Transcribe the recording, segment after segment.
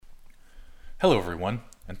Hello, everyone,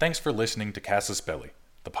 and thanks for listening to Casus Belli,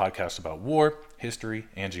 the podcast about war, history,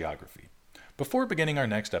 and geography. Before beginning our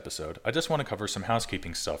next episode, I just want to cover some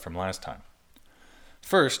housekeeping stuff from last time.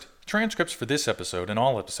 First, transcripts for this episode and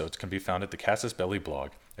all episodes can be found at the Casus Belli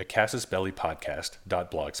blog at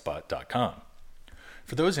casusbellipodcast.blogspot.com.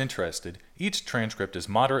 For those interested, each transcript is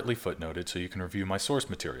moderately footnoted so you can review my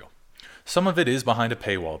source material. Some of it is behind a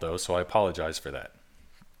paywall, though, so I apologize for that.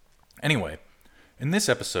 Anyway, in this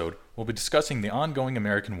episode, we'll be discussing the ongoing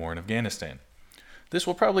American war in Afghanistan. This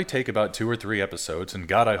will probably take about 2 or 3 episodes, and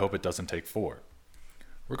God, I hope it doesn't take 4.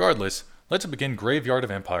 Regardless, let's begin Graveyard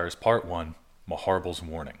of Empires Part 1, Maharbul's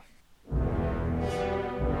Warning.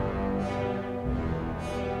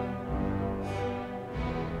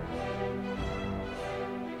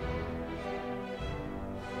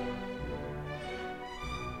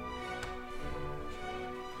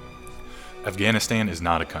 Afghanistan is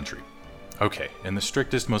not a country. Okay, in the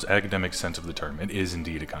strictest, most academic sense of the term, it is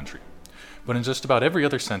indeed a country. But in just about every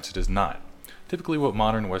other sense, it is not. Typically, what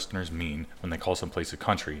modern Westerners mean when they call someplace a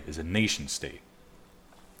country is a nation-state.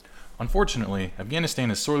 Unfortunately, Afghanistan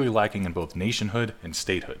is sorely lacking in both nationhood and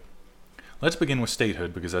statehood. Let's begin with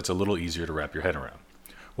statehood because that's a little easier to wrap your head around.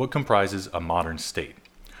 What comprises a modern state?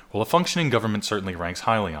 Well, a functioning government certainly ranks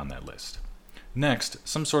highly on that list. Next,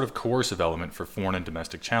 some sort of coercive element for foreign and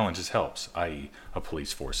domestic challenges helps, i.e., a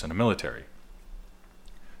police force and a military.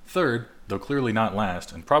 Third, though clearly not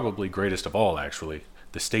last, and probably greatest of all actually,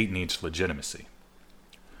 the state needs legitimacy.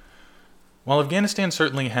 While Afghanistan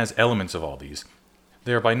certainly has elements of all these,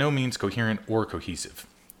 they are by no means coherent or cohesive.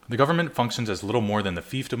 The government functions as little more than the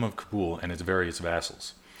fiefdom of Kabul and its various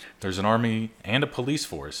vassals. There's an army and a police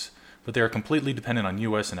force, but they are completely dependent on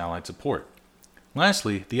U.S. and Allied support.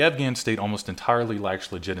 Lastly, the Afghan state almost entirely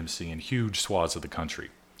lacks legitimacy in huge swaths of the country.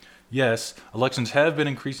 Yes, elections have been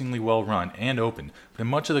increasingly well run and open, but in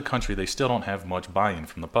much of the country they still don't have much buy-in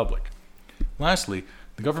from the public. Lastly,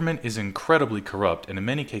 the government is incredibly corrupt and in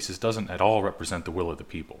many cases doesn't at all represent the will of the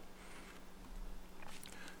people.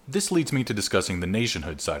 This leads me to discussing the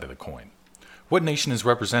nationhood side of the coin. What nation is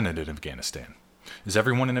represented in Afghanistan? Is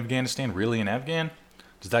everyone in Afghanistan really an Afghan?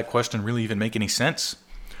 Does that question really even make any sense?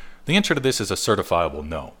 The answer to this is a certifiable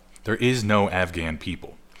no. There is no Afghan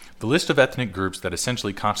people. The list of ethnic groups that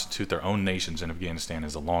essentially constitute their own nations in Afghanistan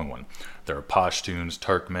is a long one. There are Pashtuns,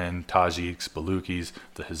 Turkmen, Tajiks, Balukis,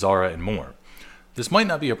 the Hazara, and more. This might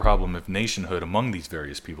not be a problem if nationhood among these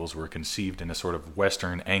various peoples were conceived in a sort of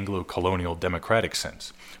Western Anglo-colonial democratic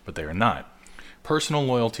sense, but they are not. Personal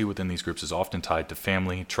loyalty within these groups is often tied to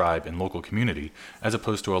family, tribe, and local community, as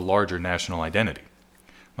opposed to a larger national identity.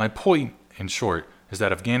 My point, in short, is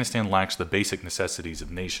that Afghanistan lacks the basic necessities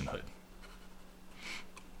of nationhood.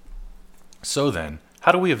 So then,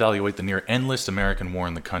 how do we evaluate the near endless American war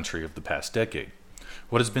in the country of the past decade?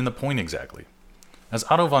 What has been the point exactly? As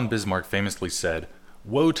Otto von Bismarck famously said,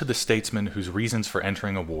 "Woe to the statesman whose reasons for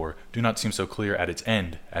entering a war do not seem so clear at its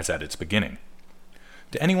end as at its beginning."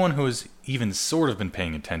 To anyone who has even sort of been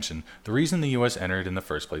paying attention, the reason the U.S. entered in the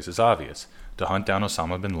first place is obvious: to hunt down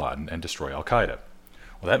Osama bin Laden and destroy Al-Qaeda.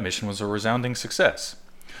 Well, that mission was a resounding success.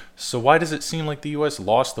 So why does it seem like the U.S.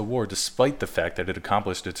 lost the war despite the fact that it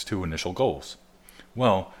accomplished its 2 initial goals?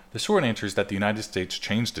 Well, the short answer is that the United States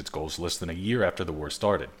changed its goals less than a year after the war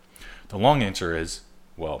started. The long answer is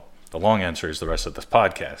the rest of this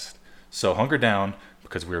podcast. So hunker down,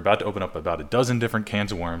 because we're about to open up about a dozen different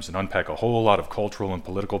cans of worms and unpack a whole lot of cultural and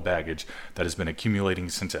political baggage that has been accumulating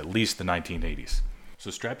since at least the 1980s.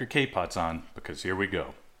 So strap your K-pots on, because here we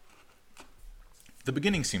go. The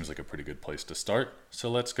beginning seems like a pretty good place to start, so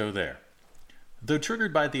let's go there. Though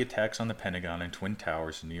triggered by the attacks on the Pentagon and Twin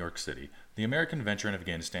Towers in New York City, the American venture in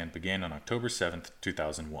Afghanistan began on October 7,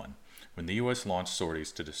 2001, when the U.S. launched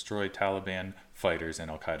sorties to destroy Taliban fighters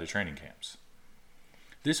and Al-Qaeda training camps.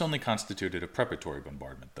 This only constituted a preparatory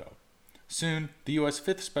bombardment, though. Soon, the U.S.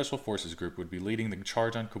 5th Special Forces Group would be leading the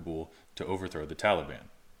charge on Kabul to overthrow the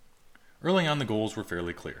Taliban. Early on, the goals were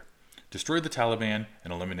fairly clear: destroy the Taliban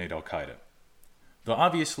and eliminate Al-Qaeda. Though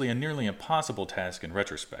obviously a nearly impossible task in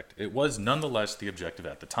retrospect, it was nonetheless the objective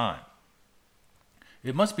at the time.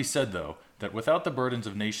 It must be said, though, that without the burdens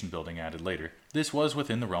of nation-building added later, this was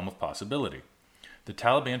within the realm of possibility. The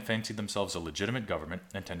Taliban fancied themselves a legitimate government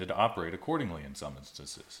and tended to operate accordingly in some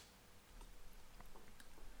instances.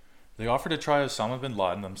 They offered to try Osama bin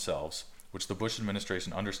Laden themselves, which the Bush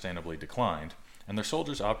administration understandably declined, and their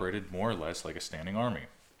soldiers operated more or less like a standing army.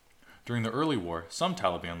 During the early war, some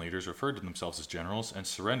Taliban leaders referred to themselves as generals and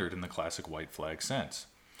surrendered in the classic white flag sense,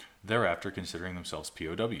 thereafter considering themselves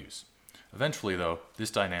POWs. Eventually, though, this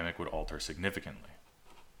dynamic would alter significantly.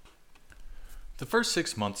 The first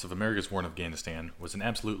 6 months of America's war in Afghanistan was an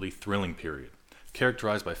absolutely thrilling period.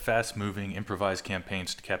 Characterized by fast-moving, improvised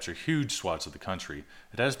campaigns to capture huge swaths of the country,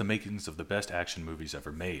 it has the makings of the best action movies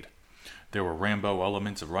ever made. There were Rambo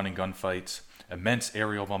elements of running gunfights, immense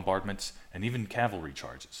aerial bombardments, and even cavalry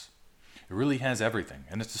charges. It really has everything,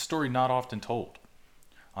 and it's a story not often told.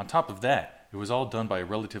 On top of that, it was all done by a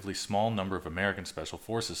relatively small number of American Special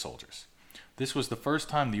Forces soldiers. This was the first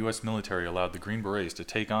time the U.S. military allowed the Green Berets to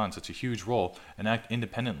take on such a huge role and act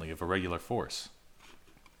independently of a regular force.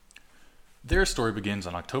 Their story begins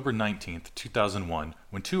on October 19, 2001,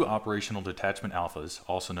 when two Operational Detachment Alphas,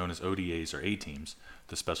 also known as ODAs or A-Teams,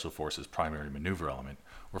 the Special Forces' primary maneuver element,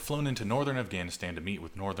 were flown into northern Afghanistan to meet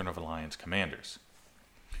with Northern Alliance commanders.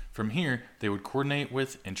 From here, they would coordinate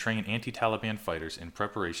with and train anti-Taliban fighters in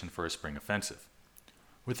preparation for a spring offensive.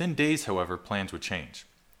 Within days, however, plans would change.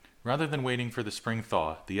 Rather than waiting for the spring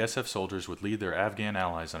thaw, the SF soldiers would lead their Afghan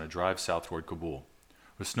allies on a drive south toward Kabul.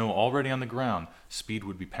 With snow already on the ground, speed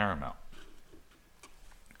would be paramount.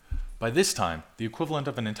 By this time, the equivalent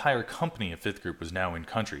of an entire company of 5th Group was now in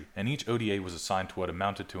country, and each ODA was assigned to what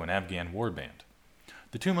amounted to an Afghan warband.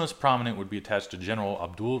 The two most prominent would be attached to General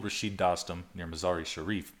Abdul Rashid Dostum near Mazar-e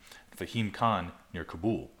Sharif and Fahim Khan near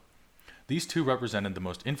Kabul. These two represented the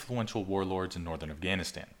most influential warlords in northern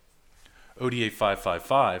Afghanistan. ODA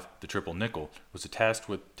 555, the Triple Nickel, was tasked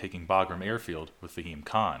with taking Bagram Airfield with Fahim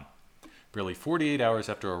Khan. Barely 48 hours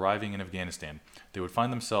after arriving in Afghanistan, they would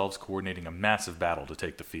find themselves coordinating a massive battle to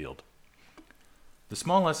take the field. The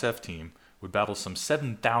small SF team would battle some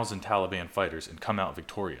 7,000 Taliban fighters and come out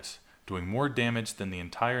victorious, doing more damage than the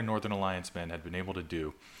entire Northern Alliance men had been able to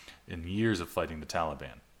do in years of fighting the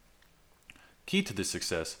Taliban. Key to this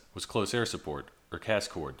success was close air support, or CAS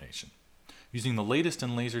coordination. Using the latest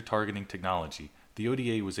in laser targeting technology, the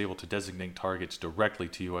ODA was able to designate targets directly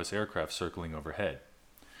to U.S. aircraft circling overhead.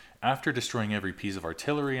 After destroying every piece of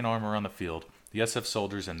artillery and armor on the field, the SF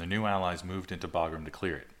soldiers and their new allies moved into Bagram to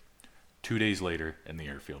clear it. 2 days later, and the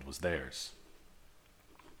airfield was theirs.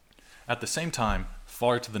 At the same time,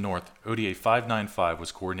 far to the north, ODA 595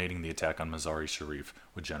 was coordinating the attack on Mazar-e Sharif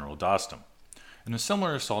with General Dostum. In a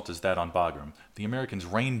similar assault as that on Bagram, the Americans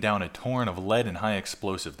rained down a torrent of lead and high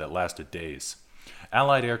explosive that lasted days.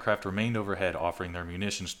 Allied aircraft remained overhead, offering their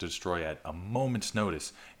munitions to destroy at a moment's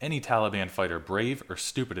notice any Taliban fighter brave or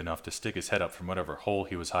stupid enough to stick his head up from whatever hole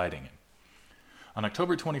he was hiding in. On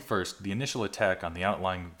October 21st, the initial attack on the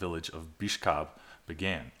outlying village of Bishkab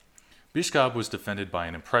began. Bishkab was defended by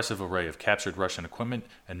an impressive array of captured Russian equipment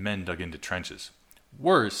and men dug into trenches.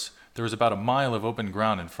 Worse, there was about a mile of open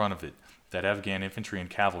ground in front of it that Afghan infantry and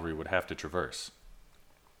cavalry would have to traverse.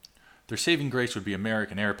 Their saving grace would be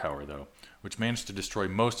American air power, though, which managed to destroy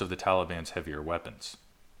most of the Taliban's heavier weapons.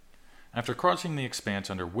 After crossing the expanse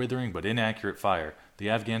under withering but inaccurate fire, the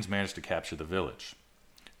Afghans managed to capture the village.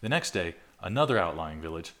 The next day, another outlying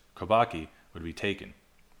village, Kobaki, would be taken.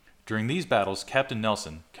 During these battles, Captain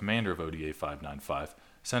Nelson, commander of ODA 595,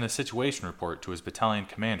 sent a situation report to his battalion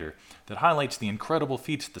commander that highlights the incredible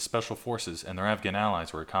feats the Special Forces and their Afghan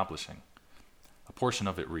allies were accomplishing. A portion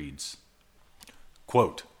of it reads,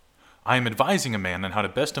 quote, I am advising a man on how to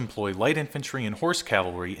best employ light infantry and horse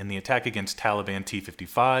cavalry in the attack against Taliban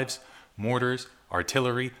T-55s, mortars,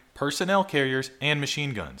 artillery, personnel carriers, and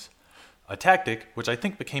machine guns. A tactic which I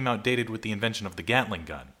think became outdated with the invention of the Gatling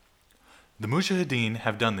gun. The Mujahideen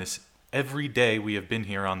have done this every day we have been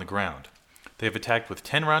here on the ground. They have attacked with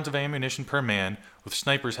 10 rounds of ammunition per man, with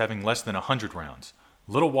snipers having less than 100 rounds,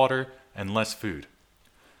 little water, and less food.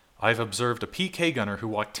 I have observed a PK gunner who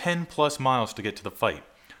walked 10 plus miles to get to the fight,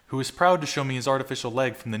 who is proud to show me his artificial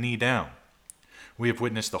leg from the knee down. We have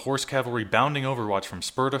witnessed the horse cavalry bounding overwatch from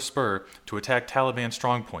spur to spur to attack Taliban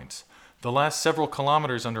strongpoints, the last several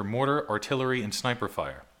kilometers under mortar, artillery, and sniper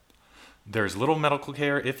fire. There is little medical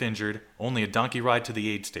care if injured, only a donkey ride to the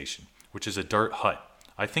aid station, which is a dirt hut.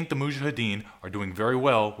 I think the Mujahideen are doing very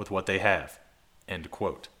well with what they have. End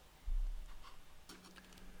quote.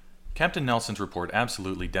 Captain Nelson's report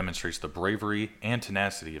absolutely demonstrates the bravery and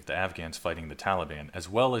tenacity of the Afghans fighting the Taliban, as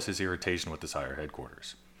well as his irritation with the Sire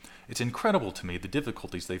headquarters. It's incredible to me the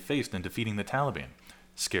difficulties they faced in defeating the Taliban.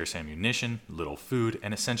 Scarce ammunition, little food,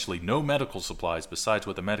 and essentially no medical supplies besides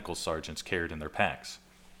what the medical sergeants carried in their packs.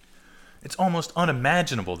 It's almost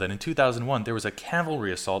unimaginable that in 2001 there was a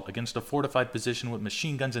cavalry assault against a fortified position with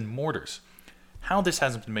machine guns and mortars. How this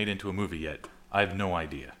hasn't been made into a movie yet, I have no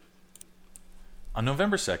idea. On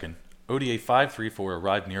November 2nd, ODA 534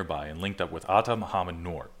 arrived nearby and linked up with Atta Muhammad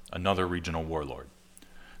Noor, another regional warlord.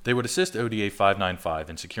 They would assist ODA 595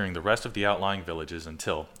 in securing the rest of the outlying villages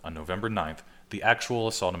until, on November 9th, the actual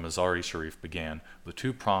assault on Mazar-e Sharif began, with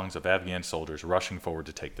 2 prongs of Afghan soldiers rushing forward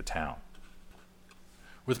to take the town.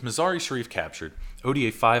 With Mazar-i-Sharif captured, ODA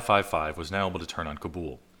 555 was now able to turn on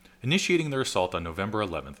Kabul. Initiating their assault on November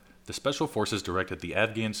 11th, the Special Forces directed the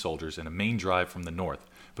Afghan soldiers in a main drive from the north,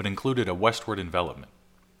 but included a westward envelopment.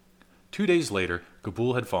 2 days later,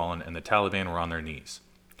 Kabul had fallen and the Taliban were on their knees.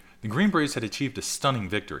 The Green Berets had achieved a stunning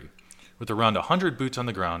victory. With around 100 boots on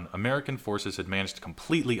the ground, American forces had managed to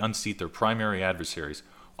completely unseat their primary adversaries,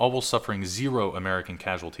 all while suffering 0 American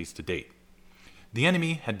casualties to date. The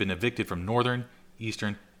enemy had been evicted from northern,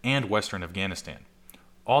 eastern, and western Afghanistan.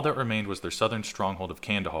 All that remained was their southern stronghold of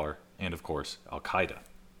Kandahar and, of course, Al-Qaeda.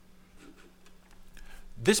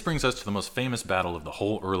 This brings us to the most famous battle of the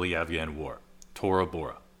whole early Afghan war, Tora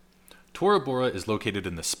Bora. Tora Bora is located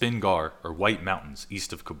in the Spin Gar, or White Mountains,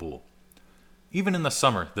 east of Kabul. Even in the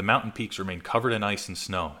summer, the mountain peaks remain covered in ice and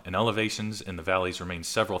snow, and elevations in the valleys remain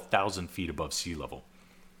several thousand feet above sea level.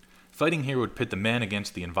 Fighting here would pit the men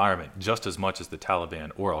against the environment just as much as the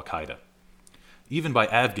Taliban or Al-Qaeda. Even by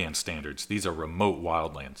Afghan standards, these are remote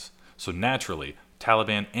wildlands, so naturally,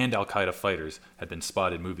 Taliban and Al-Qaeda fighters had been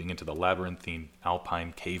spotted moving into the labyrinthine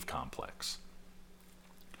alpine cave complex.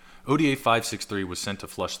 ODA 563 was sent to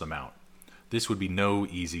flush them out. This would be no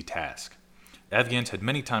easy task. Afghans had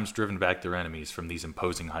many times driven back their enemies from these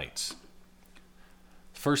imposing heights.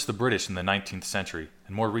 First the British in the 19th century,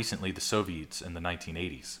 and more recently the Soviets in the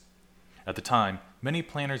 1980s. At the time, many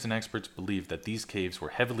planners and experts believed that these caves were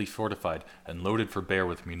heavily fortified and loaded for bear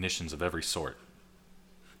with munitions of every sort.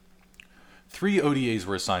 3 ODAs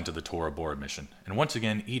were assigned to the Tora Bora mission, and once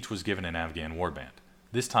again each was given an Afghan warband,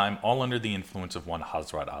 this time all under the influence of one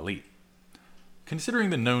Hazrat Ali.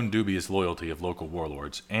 Considering the known dubious loyalty of local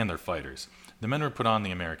warlords and their fighters, the men were put on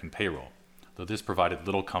the American payroll, though this provided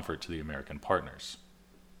little comfort to the American partners.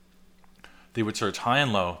 They would search high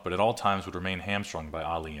and low, but at all times would remain hamstrung by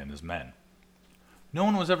Ali and his men. No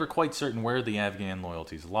one was ever quite certain where the Afghan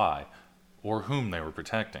loyalties lie, or whom they were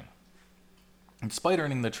protecting. Despite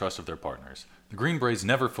earning the trust of their partners, the Green Berets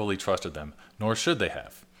never fully trusted them, nor should they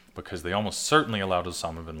have, because they almost certainly allowed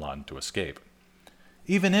Osama bin Laden to escape.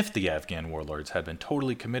 Even if the Afghan warlords had been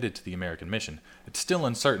totally committed to the American mission, it's still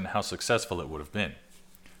uncertain how successful it would have been.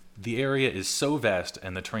 The area is so vast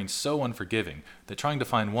and the terrain so unforgiving that trying to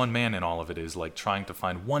find one man in all of it is like trying to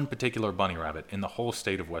find one particular bunny rabbit in the whole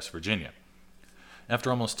state of West Virginia.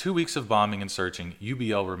 After almost 2 weeks of bombing and searching,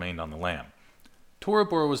 UBL remained on the lam. Tora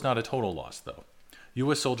Bora was not a total loss, though.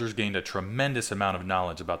 U.S. soldiers gained a tremendous amount of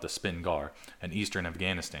knowledge about the Spin Gar and eastern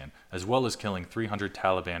Afghanistan, as well as killing 300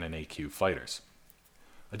 Taliban and AQ fighters.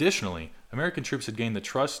 Additionally, American troops had gained the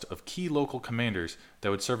trust of key local commanders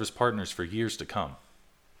that would serve as partners for years to come.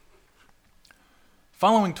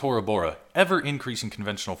 Following Tora Bora, ever-increasing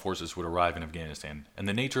conventional forces would arrive in Afghanistan, and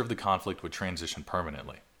the nature of the conflict would transition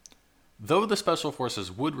permanently. Though the Special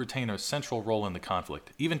Forces would retain a central role in the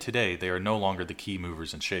conflict, even today they are no longer the key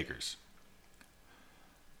movers and shakers.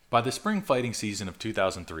 By the spring fighting season of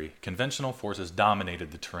 2003, conventional forces dominated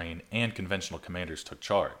the terrain and conventional commanders took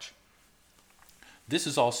charge. This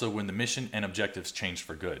is also when the mission and objectives changed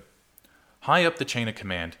for good. High up the chain of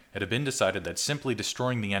command, it had been decided that simply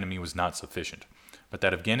destroying the enemy was not sufficient, but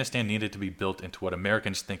that Afghanistan needed to be built into what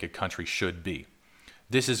Americans think a country should be.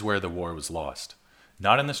 This is where the war was lost.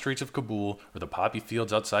 Not in the streets of Kabul or the poppy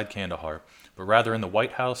fields outside Kandahar, but rather in the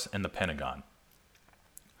White House and the Pentagon.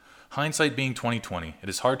 Hindsight being 2020, it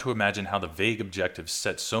is hard to imagine how the vague objectives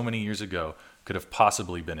set so many years ago could have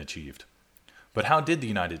possibly been achieved. But how did the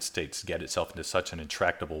United States get itself into such an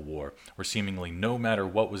intractable war, where seemingly no matter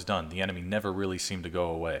what was done, the enemy never really seemed to go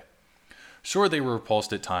away? Sure, they were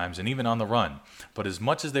repulsed at times and even on the run, but as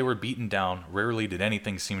much as they were beaten down, rarely did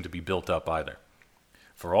anything seem to be built up either.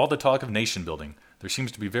 For all the talk of nation building, there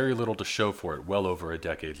seems to be very little to show for it well over a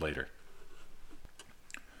decade later.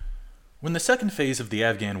 When the second phase of the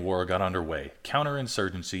Afghan war got underway,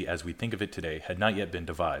 counterinsurgency as we think of it today had not yet been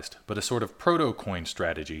devised, but a sort of proto-coin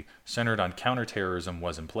strategy centered on counterterrorism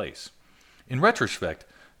was in place. In retrospect,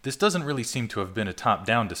 this doesn't really seem to have been a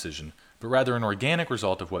top-down decision, but rather an organic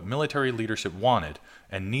result of what military leadership wanted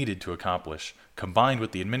and needed to accomplish, combined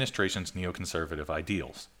with the administration's neoconservative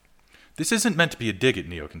ideals. This isn't meant to be a dig at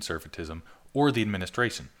neoconservatism or the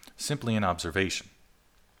administration, simply an observation.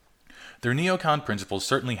 Their neocon principles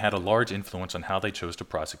certainly had a large influence on how they chose to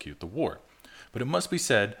prosecute the war, but it must be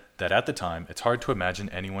said that at the time it's hard to imagine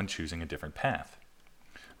anyone choosing a different path.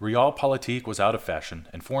 Realpolitik was out of fashion,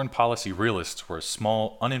 and foreign policy realists were a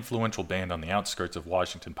small, uninfluential band on the outskirts of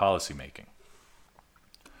Washington policymaking.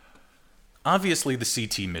 Obviously, the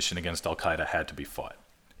CT mission against Al-Qaeda had to be fought.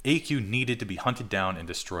 AQ needed to be hunted down and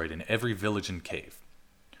destroyed in every village and cave.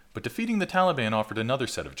 But defeating the Taliban offered another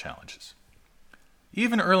set of challenges.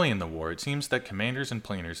 Even early in the war, it seems that commanders and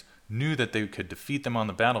planners knew that they could defeat them on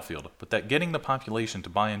the battlefield, but that getting the population to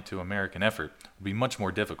buy into American effort would be much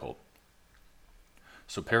more difficult.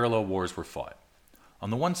 So parallel wars were fought. On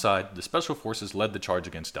the one side, the Special Forces led the charge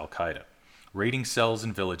against al-Qaeda, raiding cells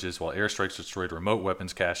and villages while airstrikes destroyed remote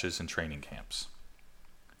weapons caches and training camps.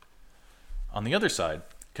 On the other side,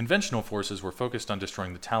 conventional forces were focused on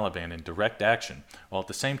destroying the Taliban in direct action, while at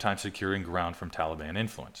the same time securing ground from Taliban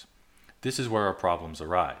influence. This is where our problems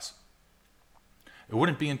arise. It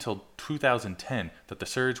wouldn't be until 2010 that the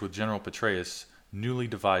surge with General Petraeus' newly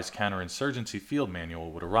devised counterinsurgency field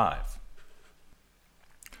manual would arrive.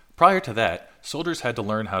 Prior to that, soldiers had to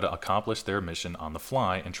learn how to accomplish their mission on the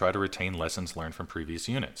fly and try to retain lessons learned from previous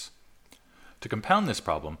units. To compound this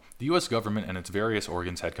problem, the U.S. government and its various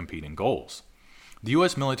organs had competing goals. The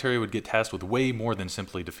U.S. military would get tasked with way more than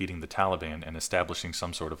simply defeating the Taliban and establishing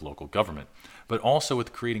some sort of local government, but also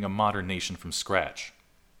with creating a modern nation from scratch.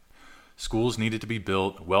 Schools needed to be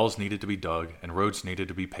built, wells needed to be dug, and roads needed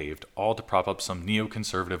to be paved, all to prop up some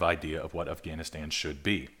neoconservative idea of what Afghanistan should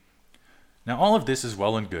be. Now all of this is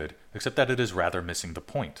well and good, except that it is rather missing the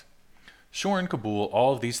point. Sure, in Kabul,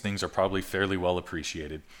 all of these things are probably fairly well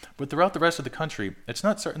appreciated, but throughout the rest of the country, it's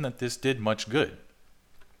not certain that this did much good.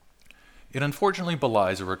 It unfortunately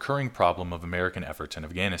belies a recurring problem of American efforts in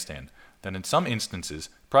Afghanistan, that in some instances,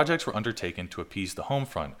 projects were undertaken to appease the home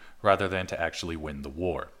front rather than to actually win the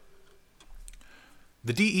war.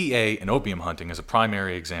 The DEA and opium hunting is a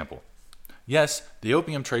primary example. Yes, the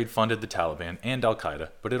opium trade funded the Taliban and al-Qaeda,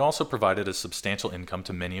 but it also provided a substantial income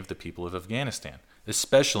to many of the people of Afghanistan,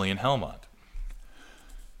 especially in Helmand.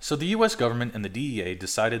 So the US government and the DEA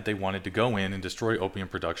decided they wanted to go in and destroy opium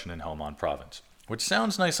production in Helmand province, which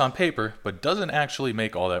sounds nice on paper, but doesn't actually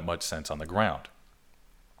make all that much sense on the ground.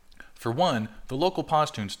 For one, the local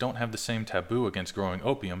Pashtuns don't have the same taboo against growing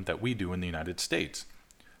opium that we do in the United States.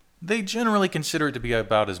 They generally consider it to be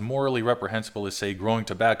about as morally reprehensible as, say, growing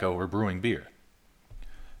tobacco or brewing beer.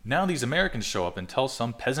 Now these Americans show up and tell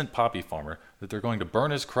some peasant poppy farmer that they're going to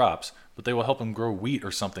burn his crops, but they will help him grow wheat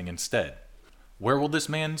or something instead. Where will this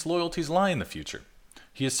man's loyalties lie in the future?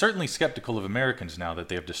 He is certainly skeptical of Americans now that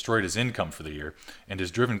they have destroyed his income for the year and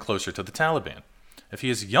is driven closer to the Taliban. If he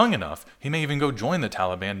is young enough, he may even go join the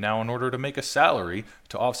Taliban now in order to make a salary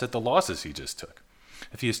to offset the losses he just took.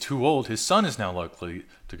 If he is too old, his son is now likely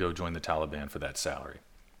to go join the Taliban for that salary.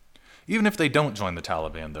 Even if they don't join the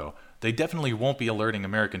Taliban, though, they definitely won't be alerting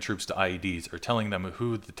American troops to IEDs or telling them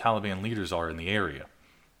who the Taliban leaders are in the area.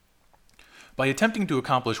 By attempting to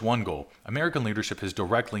accomplish one goal, American leadership has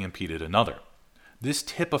directly impeded another. This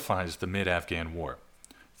typifies the mid-Afghan war.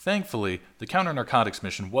 Thankfully, the counter-narcotics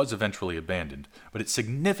mission was eventually abandoned, but it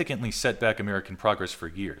significantly set back American progress for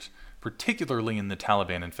years, particularly in the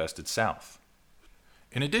Taliban-infested South.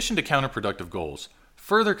 In addition to counterproductive goals,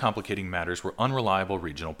 further complicating matters were unreliable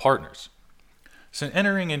regional partners. Since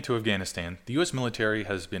entering into Afghanistan, the U.S. military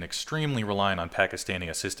has been extremely reliant on Pakistani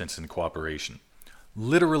assistance and cooperation.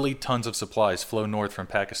 Literally tons of supplies flow north from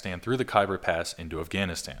Pakistan through the Khyber Pass into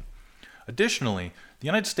Afghanistan. Additionally, the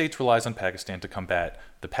United States relies on Pakistan to combat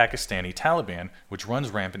the Pakistani Taliban, which runs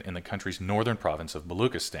rampant in the country's northern province of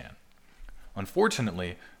Baluchistan.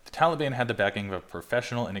 Unfortunately, the Taliban had the backing of a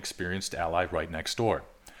professional and experienced ally right next door,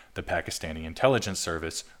 the Pakistani Intelligence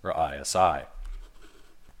Service, or ISI.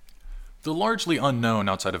 Though largely unknown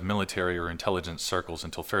outside of military or intelligence circles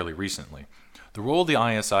until fairly recently, the role the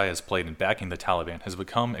ISI has played in backing the Taliban has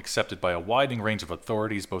become accepted by a widening range of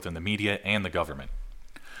authorities both in the media and the government.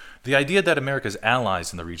 The idea that America's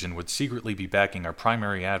allies in the region would secretly be backing our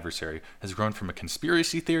primary adversary has grown from a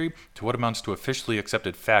conspiracy theory to what amounts to officially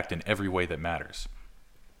accepted fact in every way that matters.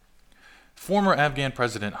 Former Afghan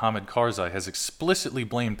President Hamid Karzai has explicitly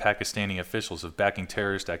blamed Pakistani officials of backing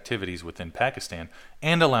terrorist activities within Pakistan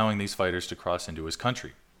and allowing these fighters to cross into his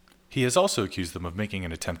country. He has also accused them of making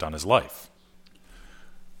an attempt on his life.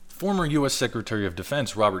 Former U.S. Secretary of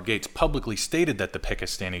Defense Robert Gates publicly stated that the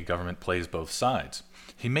Pakistani government plays both sides.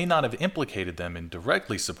 He may not have implicated them in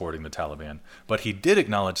directly supporting the Taliban, but he did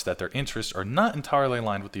acknowledge that their interests are not entirely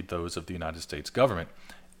aligned with those of the United States government,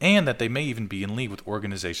 and that they may even be in league with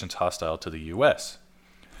organizations hostile to the U.S.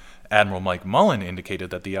 Admiral Mike Mullen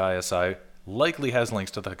indicated that the ISI likely has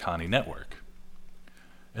links to the Haqqani network.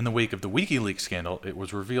 In the wake of the WikiLeaks scandal, it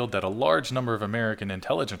was revealed that a large number of American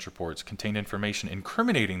intelligence reports contained information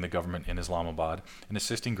incriminating the government in Islamabad and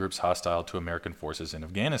assisting groups hostile to American forces in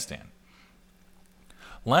Afghanistan.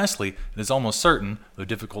 Lastly, it is almost certain, though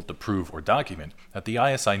difficult to prove or document, that the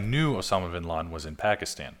ISI knew Osama bin Laden was in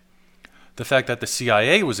Pakistan. The fact that the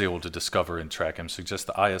CIA was able to discover and track him suggests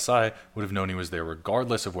the ISI would have known he was there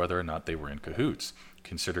regardless of whether or not they were in cahoots,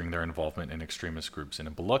 considering their involvement in extremist groups in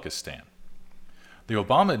Baluchistan. The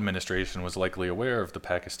Obama administration was likely aware of the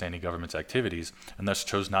Pakistani government's activities and thus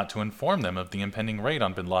chose not to inform them of the impending raid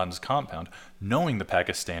on bin Laden's compound, knowing the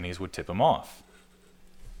Pakistanis would tip him off.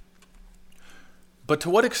 But to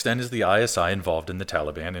what extent is the ISI involved in the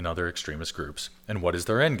Taliban and other extremist groups, and what is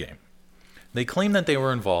their endgame? They claim that they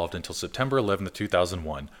were involved until September 11,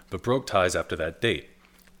 2001, but broke ties after that date.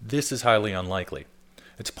 This is highly unlikely.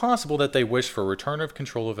 It's possible that they wish for a return of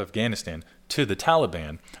control of Afghanistan to the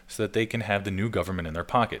Taliban so that they can have the new government in their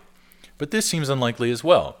pocket. But this seems unlikely as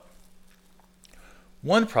well.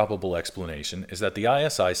 One probable explanation is that the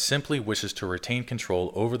ISI simply wishes to retain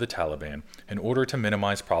control over the Taliban in order to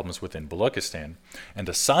minimize problems within Baluchistan, and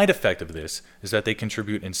a side effect of this is that they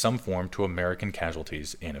contribute in some form to American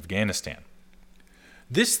casualties in Afghanistan.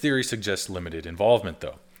 This theory suggests limited involvement,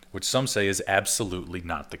 though, which some say is absolutely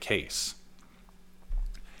not the case.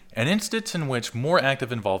 An instance in which more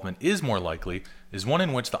active involvement is more likely is one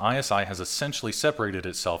in which the ISI has essentially separated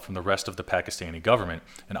itself from the rest of the Pakistani government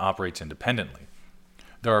and operates independently.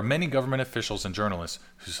 There are many government officials and journalists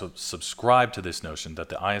who subscribe to this notion that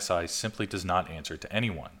the ISI simply does not answer to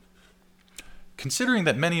anyone. Considering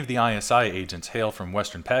that many of the ISI agents hail from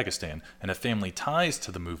Western Pakistan and have family ties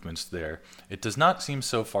to the movements there, it does not seem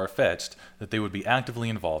so far-fetched that they would be actively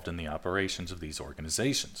involved in the operations of these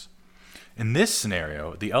organizations. In this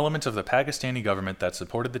scenario, the elements of the Pakistani government that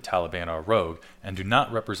supported the Taliban are rogue and do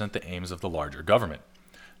not represent the aims of the larger government.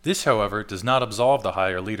 This, however, does not absolve the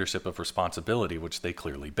higher leadership of responsibility which they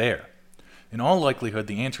clearly bear. In all likelihood,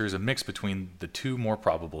 the answer is a mix between the two more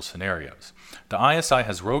probable scenarios. The ISI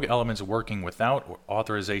has rogue elements working without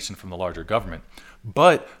authorization from the larger government,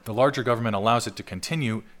 but the larger government allows it to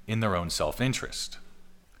continue in their own self-interest.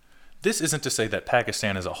 This isn't to say that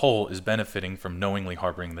Pakistan as a whole is benefiting from knowingly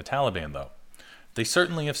harboring the Taliban, though. They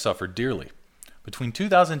certainly have suffered dearly. Between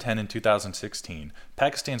 2010 and 2016,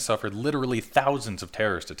 Pakistan suffered literally thousands of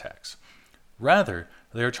terrorist attacks. Rather,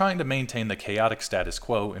 they are trying to maintain the chaotic status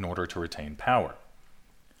quo in order to retain power.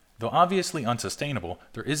 Though obviously unsustainable,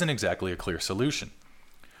 there isn't exactly a clear solution.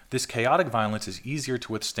 This chaotic violence is easier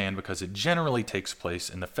to withstand because it generally takes place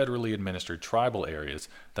in the federally administered tribal areas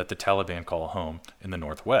that the Taliban call home in the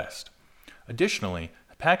northwest. Additionally,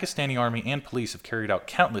 the Pakistani army and police have carried out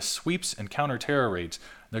countless sweeps and counter-terror raids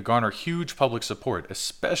that garner huge public support,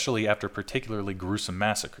 especially after particularly gruesome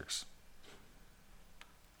massacres.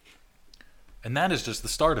 And that is just the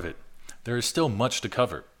start of it. There is still much to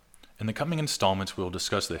cover. In the coming installments, we will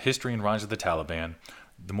discuss the history and rise of the Taliban,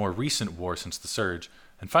 the more recent war since the surge,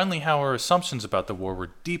 and finally how our assumptions about the war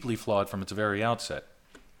were deeply flawed from its very outset.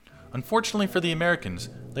 Unfortunately for the Americans,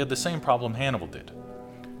 they had the same problem Hannibal did.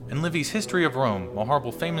 In Livy's History of Rome,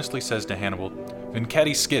 Maharbal famously says to Hannibal,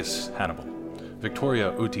 "Vincati skis, Hannibal,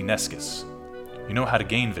 victoria uti nescis." You know how to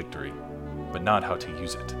gain victory, but not how to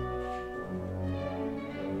use it.